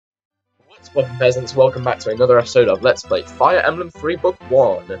What's up, peasants? Welcome back to another episode of Let's Play Fire Emblem 3 Book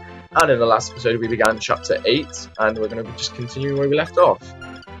 1. And in the last episode we began Chapter 8, and we're going to just continue where we left off.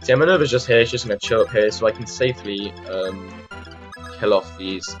 See, Minerva's just here, she's just going to chill up here so I can safely kill off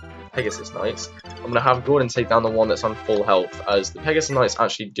these Pegasus Knights. I'm going to have Gordon take down the one that's on full health, as the Pegasus Knights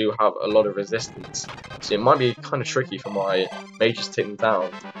actually do have a lot of resistance. So it might be kind of tricky for my mages to take them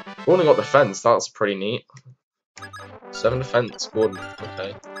down. Gordon got defense, that's pretty neat. 7 defense, Gordon,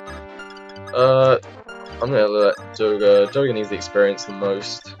 okay. I'm gonna let Doga. Doga needs the experience the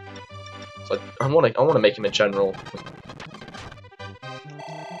most. So I wanna make him a general.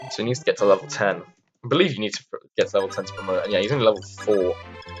 So he needs to get to level 10. I believe you need to get to level 10 to promote. And yeah, he's only level 4.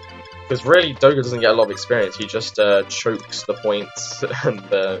 Because really, Doga doesn't get a lot of experience. He just chokes the points and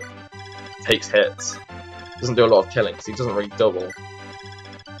takes hits. Doesn't do a lot of killing because he doesn't really double.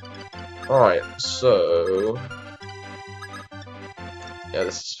 Alright, so yeah,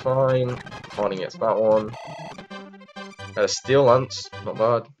 this is fine. Harding gets that one. Steel Lance, not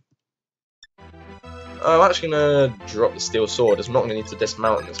bad. I'm actually gonna drop the Steel Sword, as I'm not gonna need to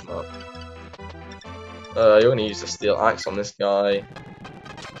dismount in this map. You're gonna use the Steel Axe on this guy.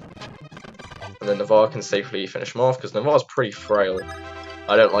 And then Navarre can safely finish him off, because Navarre's pretty frail.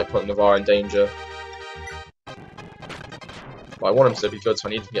 I don't like putting Navarre in danger. But I want him to be good, so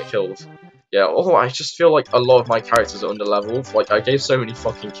I need to get killed. Yeah, although I just feel like a lot of my characters are underleveled. Like, I gave so many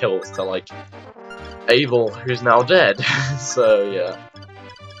fucking kills to, like, Abel, who's now dead. So, yeah.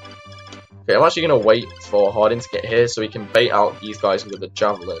 Okay, I'm actually going to wait for Harding to get here so he can bait out these guys with a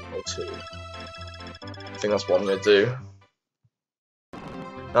javelin or two. I think that's what I'm going to do.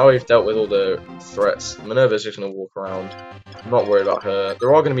 Now we've dealt with all the threats, Minerva's just going to walk around. I'm not worried about her.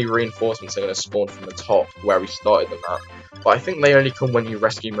 There are going to be reinforcements that are going to spawn from the top where we started the map. But I think they only come when you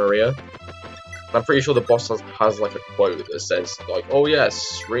rescue Maria. I'm pretty sure the boss has like a quote that says, like, oh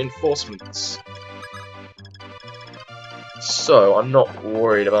yes, reinforcements. So, I'm not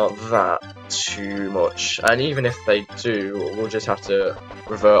worried about that too much. And even if they do, we'll just have to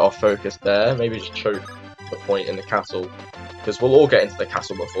revert our focus there. Maybe just choke the point in the castle. Because we'll all get into the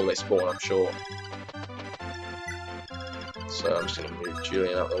castle before they spawn, I'm sure. So, I'm just going to move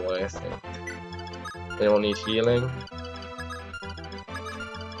Julian out of the way, I think. Anyone need healing?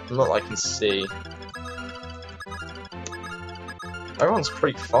 Not that I can see. Everyone's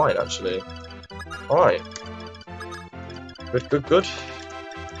pretty fine, actually. Alright. Good, good, good.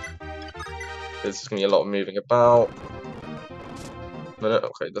 There's going to be a lot of moving about.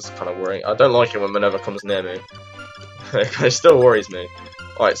 Okay, that's kind of worrying. I don't like it when Minerva comes near me. It still worries me.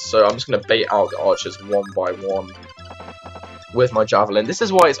 Alright, so I'm just going to bait out the archers one by one with my javelin. This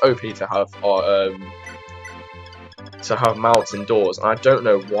is why it's OP to have mounts indoors, and I don't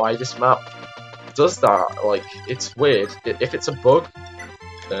know why this map does that. Like, it's weird. If it's a bug,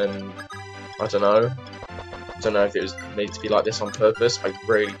 then I don't know. I don't know if it was made to be like this on purpose. I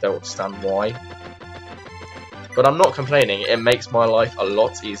really don't understand why. But I'm not complaining. It makes my life a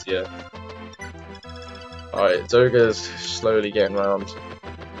lot easier. Alright, Doga's slowly getting around.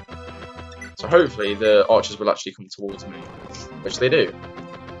 So hopefully the archers will actually come towards me, which they do.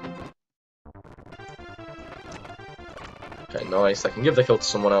 Okay, nice. I can give the kill to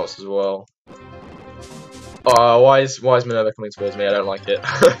someone else as well. Oh, why is Minerva coming towards me? I don't like it.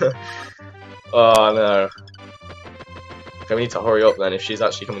 Oh no. Okay, we need to hurry up then if she's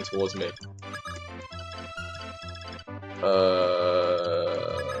actually coming towards me.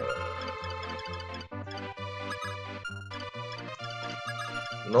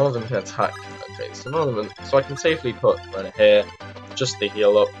 None of them can attack. Okay, so none of them. So I can safely put Rena here just to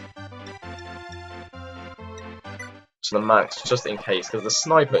heal up. To the max, just in case, because the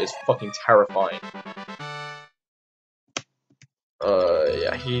sniper is fucking terrifying.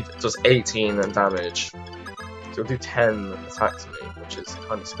 Yeah, he does 18 damage. So he'll do 10 attack to me, which is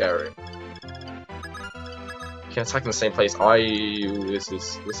kind of scary. He can attack in the same place. This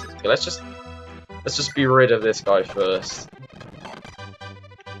is. Okay, let's just be rid of this guy first.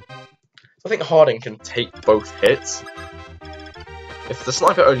 I think Harding can take both hits. If the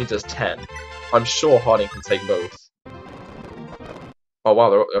sniper only does 10, I'm sure Harding can take both. Oh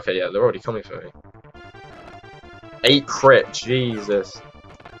wow, okay, yeah, they're already coming for me. 8 crit, Jesus.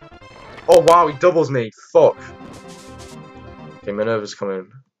 Oh wow, he doubles me, fuck. Okay, Minerva's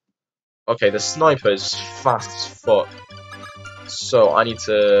coming. Okay, the sniper is fast as fuck. So I need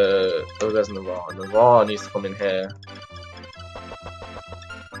to... Oh, there's Navarre. Navarre needs to come in here.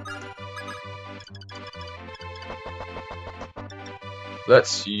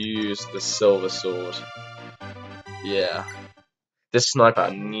 Let's use the silver sword. Yeah. This sniper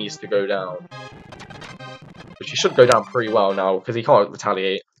needs to go down. Which he should go down pretty well now, because he can't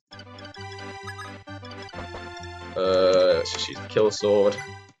retaliate. Let's just use the kill sword.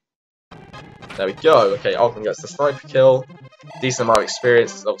 There we go. Okay, Alvin gets the sniper kill. Decent amount of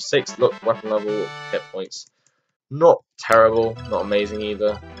experience. Level 6. Look, weapon level, hit points. Not terrible. Not amazing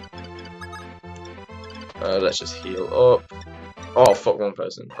either. Let's just heal up. Oh, fuck, one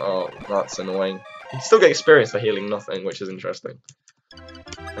person. Oh, that's annoying. You can still get experience for healing nothing, which is interesting.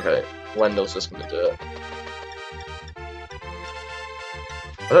 Okay, Wendell's just gonna do it.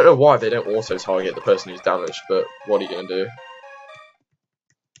 I don't know why they don't auto-target the person who's damaged, but what are you gonna do?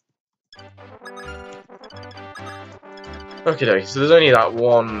 Okay, so there's only that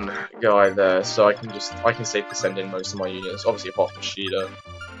one guy there, so I can safely send in most of my units, obviously apart from Sheeta.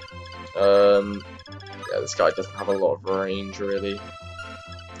 Yeah, this guy doesn't have a lot of range, really.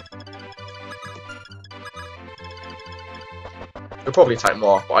 He'll probably attack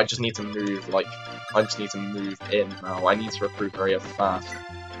Mark, but I just need to move, I just need to move in now. I need to recruit area fast.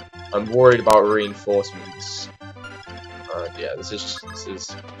 I'm worried about reinforcements. Yeah, this is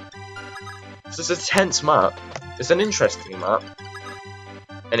a tense map. It's an interesting map.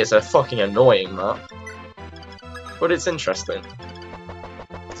 And it's a fucking annoying map. But it's interesting.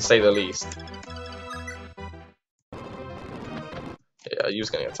 To say the least. Yeah, he was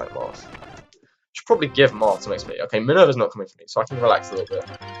going to attack Mars. Should probably give Mars some XP. Okay, Minerva's not coming for me, so I can relax a little bit.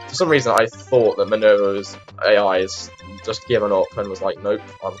 For some reason, I thought that Minerva's AI is just given up and was like, nope,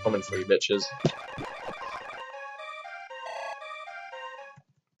 I'm coming for you, bitches.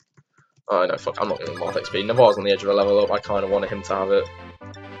 Oh no, fuck, I'm not giving Mars XP. Navarre's on the edge of a level up, I kind of wanted him to have it.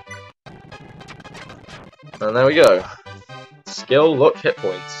 And there we go. Skill, luck, hit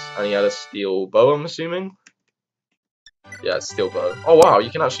points. And he had a steel bow, I'm assuming? Yeah, it's steel bow. Oh wow,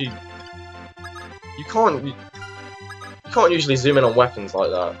 you can actually... You can't usually zoom in on weapons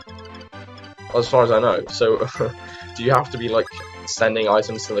like that. As far as I know. So, do you have to be, like, sending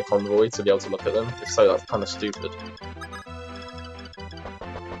items to the convoy to be able to look at them? If so, that's kind of stupid.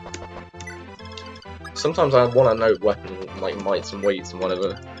 Sometimes I want to know weapon, like, mights and weights and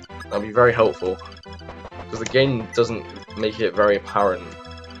whatever. That'd be very helpful. Because the game doesn't make it very apparent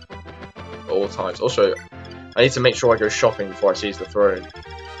at all times. Also, I need to make sure I go shopping before I seize the throne.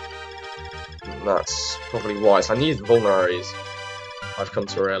 And that's probably wise. I need vulneraries, I've come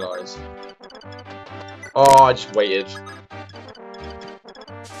to realise. Oh, I just waited.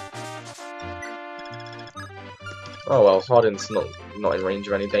 Oh well, Hardin's not in range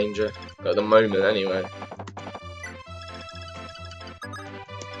of any danger. At the moment, anyway.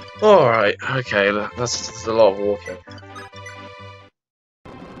 Alright, okay, that's a lot of walking.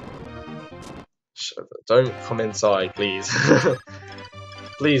 Don't come inside, please.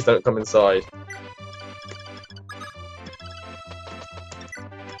 Please don't come inside.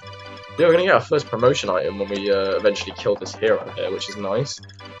 Yeah, we're gonna get our first promotion item when we eventually kill this hero here, which is nice.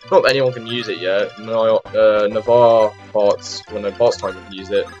 Not that anyone can use it yet. No, Navarre bots, well no, bots time can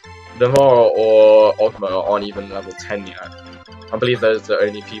use it. Navarre or Ogma aren't even level 10 yet. I believe those are the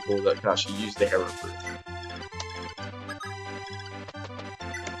only people that can actually use the hero proof.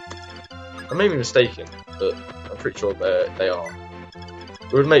 I may be mistaken, but I'm pretty sure they are.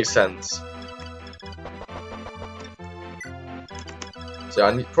 It would make sense. So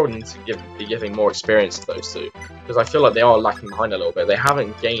I probably need to be giving more experience to those two, because I feel like they are lacking behind a little bit. They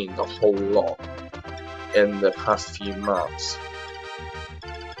haven't gained a whole lot in the past few maps.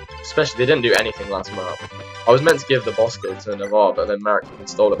 Especially, they didn't do anything last map. I was meant to give the boss kill to Navarre, but then Merrick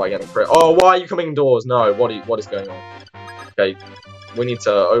stole it by getting a crit. Oh, why are you coming indoors? No, what is going on? Okay, we need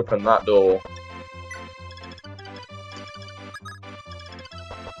to open that door.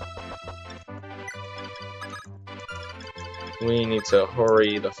 We need to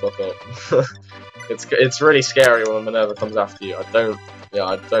hurry the fuck up. It's really scary when Minerva comes after you. I don't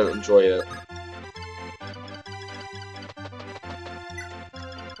enjoy it.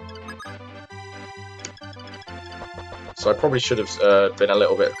 So I probably should have been a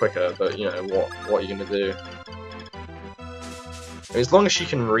little bit quicker, but you know what are you gonna do? I mean, as long as she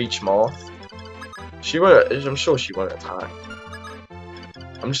can reach Marth, she won't. I'm sure she won't attack.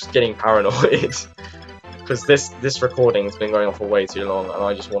 I'm just getting paranoid. Because this recording has been going on for way too long, and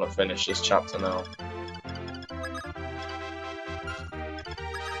I just want to finish this chapter now.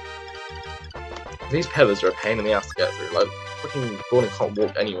 These pillars are a pain in the ass to get through. Like, fucking Gordon can't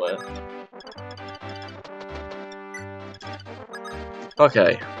walk anywhere.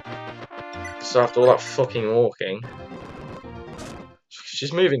 Okay. So after all that fucking walking,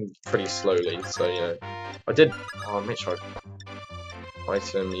 she's moving pretty slowly. So you know, I did. Oh, make sure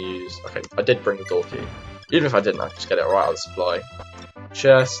item use. Okay, I did bring the door key. Even if I didn't, I could just get it right out of the supply.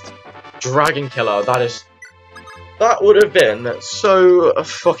 Chest. Dragon Killer. That would have been so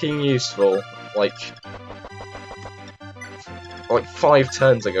fucking useful. Like, like 5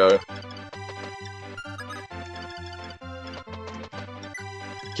 turns ago.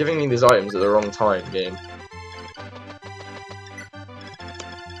 Giving me these items at the wrong time, game.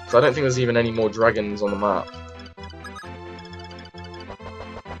 So I don't think there's even any more dragons on the map.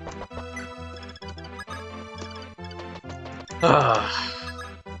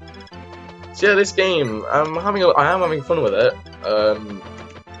 So yeah, this game, I am having fun with it.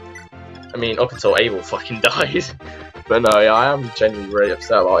 I mean, up until Abel fucking died. But no, yeah, I am genuinely really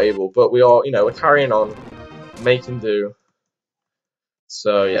upset about Abel. But we are, you know, we're carrying on, making do.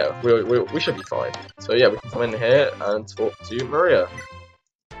 So yeah, we should be fine. So yeah, we can come in here and talk to Maria.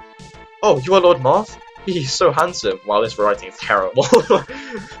 Oh, you are Lord Marth? He's so handsome. Wow, this writing is terrible.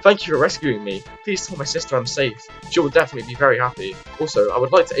 Thank you for rescuing me. Please tell my sister I'm safe. She will definitely be very happy. Also, I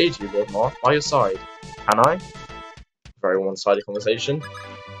would like to aid you, Lord Marth, by your side. Can I? Very one-sided conversation.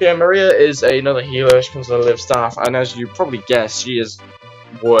 Yeah, Maria is another healer. She comes with a live staff, and as you probably guessed, she is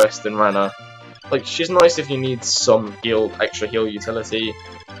worse than Renna. Like, she's nice if you need some extra heal utility,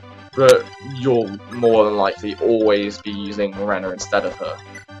 but you'll more than likely always be using Renna instead of her.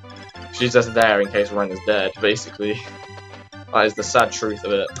 She's just there in case Renna's dead, basically. That is the sad truth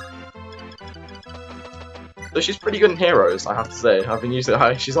of it. Though she's pretty good in Heroes, I have to say. I've been using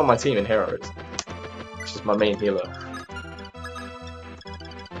her. She's on my team in Heroes. She's my main healer.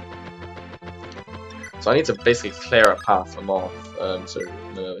 So I need to basically clear a path for Marth, so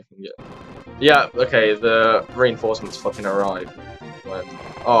Minerva can get... Yeah, okay, the reinforcements fucking arrive. When...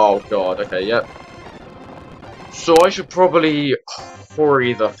 Oh god, okay, yep. So I should probably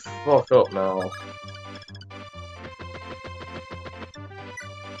hurry the fuck up now.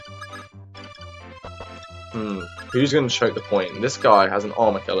 Who's gonna choke the point? This guy has an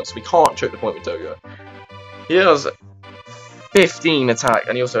armor killer, so we can't choke the point with Doga. He has 15 attack,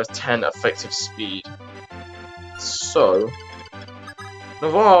 and he also has 10 effective speed. So,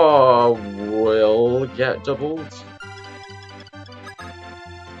 Navarre will get doubled.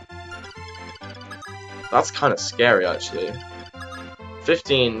 That's kind of scary, actually.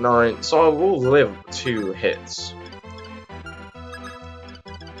 15, 9, so I will live 2 hits.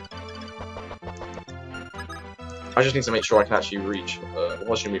 I just need to make sure I can actually reach,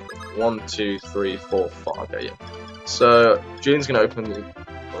 what should we move? 1, 2, 3, 4, 5, okay, yeah. So, Julian's gonna open the...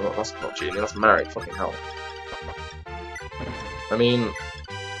 Oh, that's not Julian, that's Marek, fucking hell. I mean,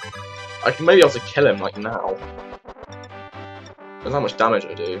 I can maybe be able to kill him, like, now. There's how much damage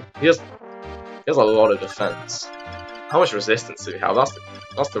I do. He has a lot of defense. How much resistance do we have?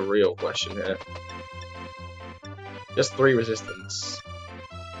 That's the real question here. Just 3 resistance.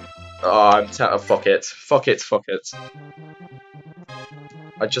 Oh, fuck it. Fuck it, fuck it.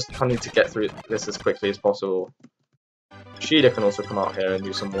 I just kind of need to get through this as quickly as possible. Sheeda can also come out here and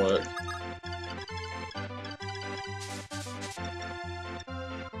do some work.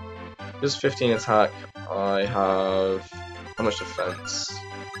 Just 15 attack. I have... how much defense?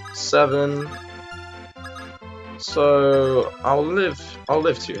 7. So I'll live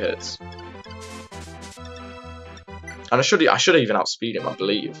 2 hits. And I should even outspeed him, I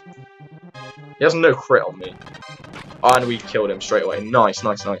believe. He has no crit on me. Oh, and we killed him straight away. Nice,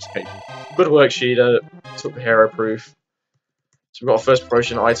 nice, nice. Okay. Good work, Sheeda. Took the hero proof. So we've got a first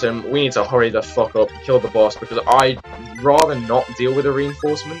promotion item. We need to hurry the fuck up and kill the boss because I'd rather not deal with the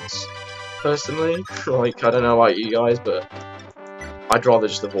reinforcements, personally. Like, I don't know about you guys, but I'd rather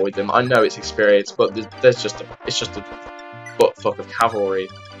just avoid them. I know it's experience, but it's just a buttfuck of cavalry.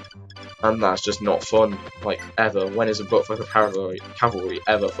 And that's just not fun, like, ever. When is a buttfuck of cavalry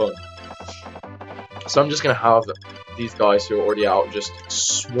ever fun? So I'm just going to have these guys who are already out just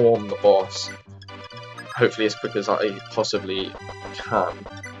swarm the boss. Hopefully as quick as I possibly can.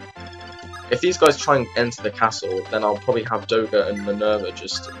 If these guys try and enter the castle, then I'll probably have Doga and Minerva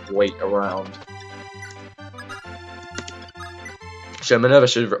just wait around. So Minerva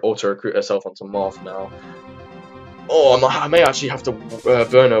should auto-recruit herself onto Marth now. Oh, I may actually have to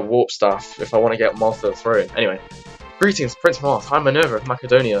burn a warp staff if I want to get Marth to the throne. Anyway, greetings, Prince Marth. I'm Minerva of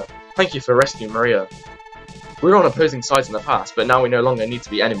Macedonia. Thank you for rescuing Maria. We were on opposing sides in the past, but now we no longer need to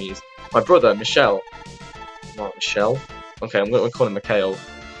be enemies. My brother, Michel. Not Michel? Okay, I'm going to call him Mikhail.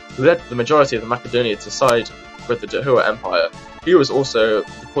 Who led the majority of the Macedonia to side with the Dahua Empire. He was also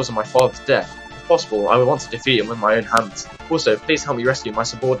the cause of my father's death. If possible, I would want to defeat him with my own hands. Also, please help me rescue my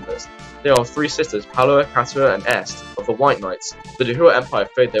subordinates. They are 3 sisters, Palua, Katua, and Est, of the White Knights. The Dahua Empire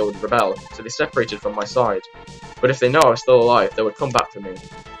feared they would rebel, so they separated from my side. But if they know I was still alive, they would come back for me.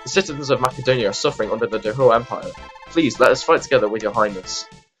 The citizens of Macedonia are suffering under the Dahua Empire. Please, let us fight together with your highness.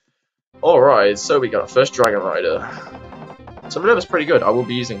 Alright, so we got our first Dragon Rider. So Minerva's pretty good, I will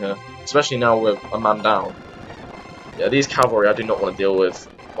be using her, especially now with a man down. Yeah, these cavalry I do not want to deal with.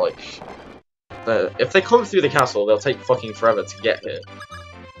 Like, if they come through the castle, they'll take fucking forever to get here.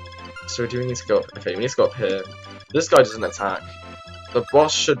 So do we need to go up? Okay, we need to go up here. This guy doesn't attack. The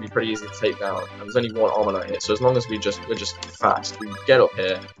boss should be pretty easy to take down, and there's only one armor knight here. So as long as we're just fast, we get up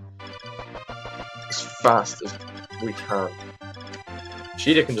here as fast as we can.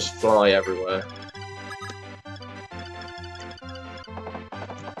 Sheeta can just fly everywhere.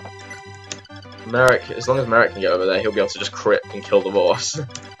 Merrick, as long as Merrick can get over there, he'll be able to just crit and kill the boss.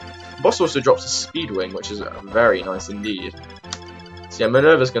 The boss also drops a speed wing, which is very nice indeed. So yeah,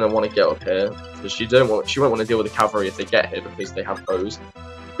 Minerva's gonna want to get up here because she won't want to deal with the cavalry if they get here because they have bows.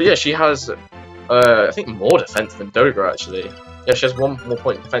 But yeah, she has I think more defense than Doga actually. Yeah, she has 1 more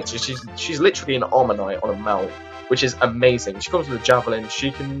point of defense. She's literally an armor knight on a mount, which is amazing. She comes with a javelin. She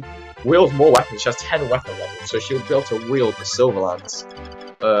can wield more weapons. She has 10 weapon levels, so she'll be able to wield the silver lance.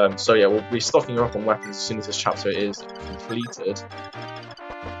 So yeah, we'll be stocking her up on weapons as soon as this chapter is completed.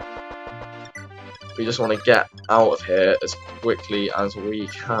 We just want to get out of here as quickly as we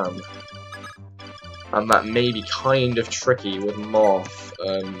can. And that may be kind of tricky with Marth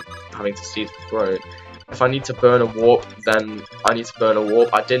having to see the throne. If I need to burn a warp, then I need to burn a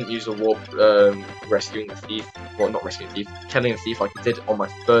warp. I didn't use a warp rescuing the thief. Well, not rescuing the thief, killing the thief like I did on my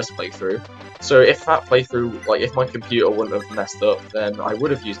first playthrough. So if that playthrough, like if my computer wouldn't have messed up, then I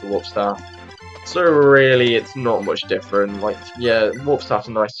would have used the warp staff. So really, it's not much different. Like, yeah, warp staff's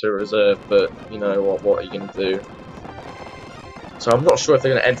nice to reserve, but you know what are you gonna do? So I'm not sure if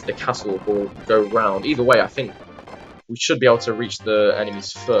they're gonna enter the castle or go round. Either way, I think we should be able to reach the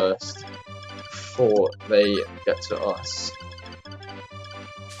enemies first before they get to us.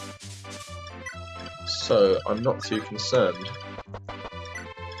 So I'm not too concerned.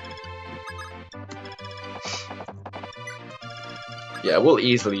 Yeah, we'll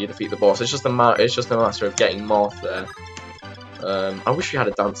easily defeat the boss. It's just a matter of getting Marth there. I wish we had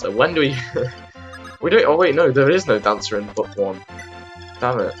a dancer. When do we? We don't. Oh wait, no, there is no dancer in book 1.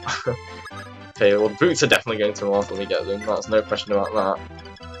 Damn it. Okay, well, boots are definitely going to Marth when we get them. That's no question about that.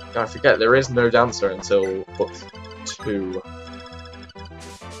 I forget there is no dancer until book 2,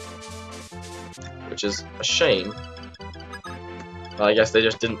 which is a shame. But I guess they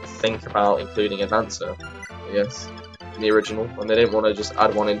just didn't think about including a dancer. I guess. In the original, and they didn't want to just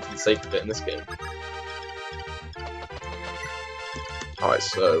add one in for the sake of it in this game. Alright,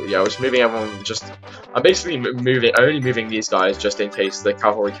 so yeah, I was moving everyone I'm basically only moving these guys just in case the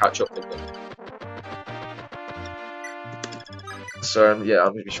cavalry catch up with them. So yeah,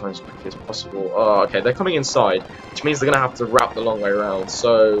 I'm going to be trying as quickly as possible. Oh, okay, they're coming inside, which means they're going to have to wrap the long way around,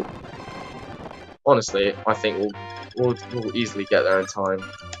 so honestly, I think we'll easily get there in time.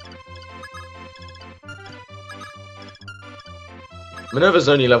 Minerva's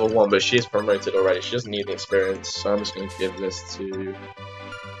only level 1, but she is promoted already. She doesn't need the experience, so I'm just going to give this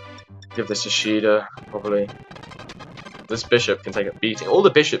to Sheeta, probably. This bishop can take a beating. All the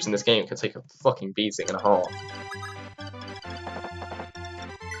bishops in this game can take a fucking beating and a half.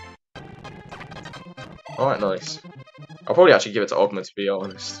 Alright, nice. I'll probably actually give it to Ogma, to be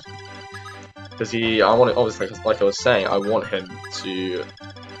honest. Because obviously, like I was saying, I want him to,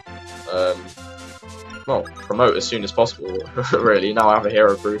 well, promote as soon as possible, really. Now I have a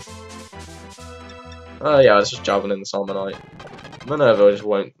hero proof. Yeah, it's just javelin the Salmon Knight. Minerva just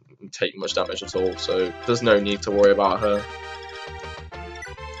won't take much damage at all, so there's no need to worry about her.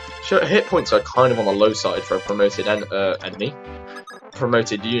 Her hit points are kind of on the low side for a promoted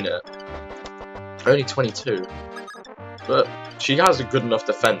promoted unit. Only 22. But she has a good enough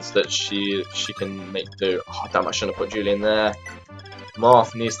defense that she can make do. Oh damn, I shouldn't have put Julian there.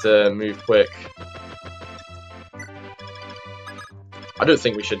 Marth needs to move quick. I don't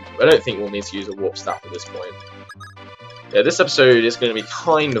think we'll need to use a warp staff at this point. Yeah, this episode is going to be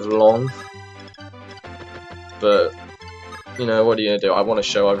kind of long, but you know, what are you going to do? I want to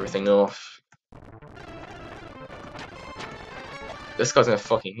show everything off. This guy's going to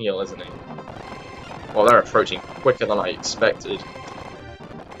fucking heal, isn't he? Well, they're approaching quicker than I expected.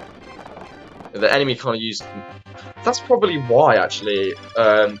 The enemy can't use. That's probably why, actually.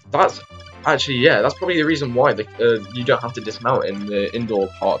 That's probably the reason why you don't have to dismount in the indoor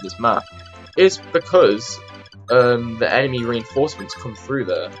part of this map. Is because the enemy reinforcements come through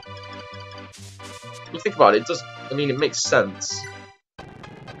there. You think about it, it makes sense.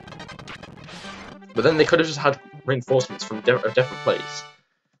 But then they could have just had reinforcements from a different place.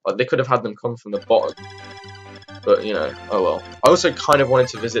 Like, they could have had them come from the bottom. But, you know, oh well. I also kind of wanted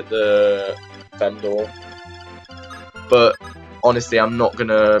to visit the vendor. But honestly, I'm not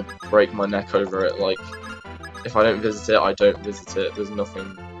gonna break my neck over it. Like, if I don't visit it, I don't visit it. There's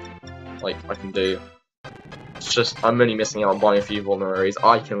nothing, like, I can do. It's just, I'm only missing out on buying a few vulneraries.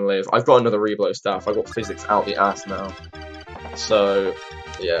 I can live. I've got another reblow staff. I've got physics out the ass now. So,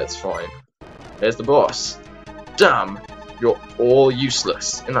 yeah, it's fine. Here's the boss. Damn, you're all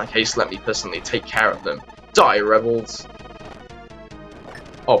useless. In that case, let me personally take care of them. Die, rebels!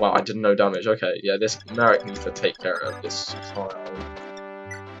 Oh wow, I did no damage. Okay, yeah, this Merrick needs to take care of this child.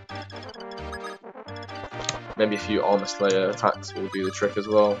 Maybe a few Armor Slayer attacks will do the trick as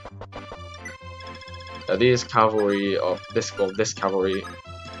well. These cavalry, or this cavalry,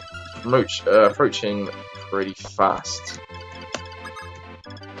 approaching pretty fast.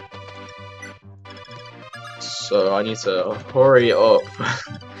 So I need to hurry up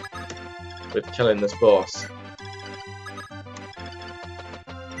with killing this boss.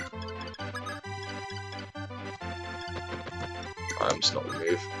 I'm just not gonna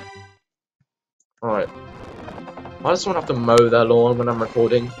move. Alright. I just want to have to mow their lawn when I'm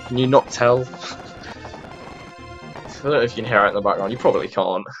recording. Can you not tell? I don't know if you can hear it in the background. You probably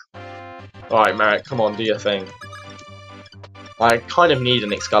can't. Alright, Merrick, come on, do your thing. I kind of need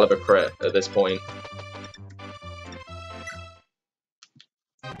an Excalibur crit at this point.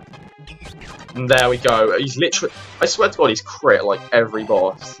 And there we go. He's literally... I swear to God, he's crit like every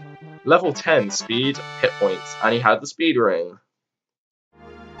boss. Level 10 speed, hit points, and he had the speed ring.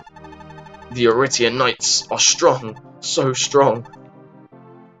 The Aritian Knights are strong. So strong.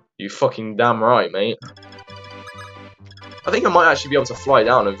 You fucking damn right, mate. I think I might actually be able to fly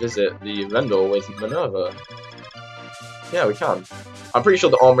down and visit the vendor with Minerva. Yeah, we can. I'm pretty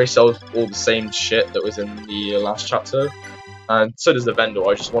sure the armory sells all the same shit that was in the last chapter. And so does the vendor.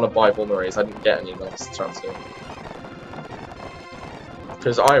 I just want to buy vulneraries. I didn't get any in the last chapter.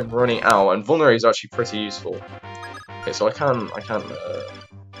 Because I'm running out, and vulneraries are actually pretty useful. Okay, so I can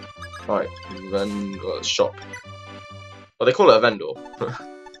right, then shop. Well, they call it a vendor.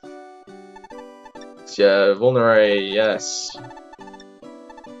 So, yeah, vulnerary, yes.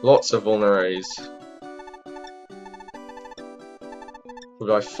 Lots of vulneraries.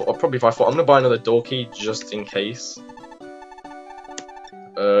 Probably if I thought I'm gonna buy another door key just in case.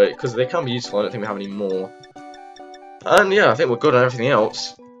 Because they can be useful. I don't think we have any more. And yeah, I think we're good on everything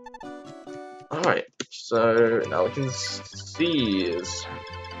else. Alright, so now we can seize.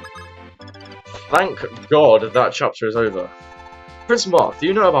 Thank God that chapter is over. Prince Marth, do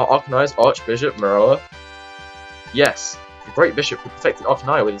you know about Arcanai's Archbishop Minerva? Yes, the great bishop who perfected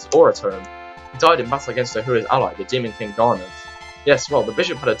Arcanai with his aura tome. He died in battle against Ahura's ally, the Demon King Garnet. Yes, well, the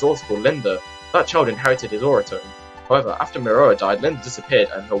bishop had a daughter called Linda. That child inherited his aura tome. However, after Minerva died, Linda disappeared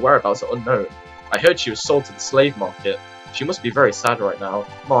and her whereabouts are unknown. I heard she was sold to the slave market. She must be very sad right now.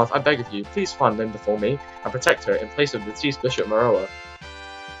 Marth, I beg of you, please find Linda for me and protect her in place of the deceased Bishop Minerva.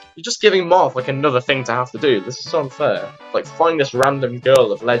 You're just giving Marth like another thing to have to do. This is so unfair. Like, find this random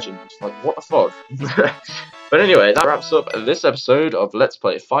girl of legend. Like, what the fuck? But anyway, that wraps up this episode of Let's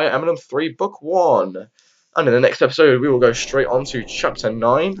Play Fire Emblem 3 Book 1. And in the next episode, we will go straight on to Chapter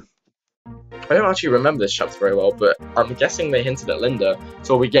 9. I don't actually remember this chapter very well, but I'm guessing they hinted at Linda,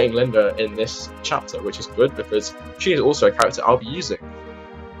 so we'll be getting Linda in this chapter, which is good because she is also a character I'll be using.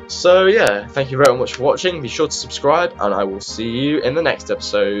 So yeah, thank you very much for watching, be sure to subscribe, and I will see you in the next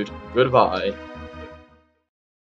episode. Goodbye.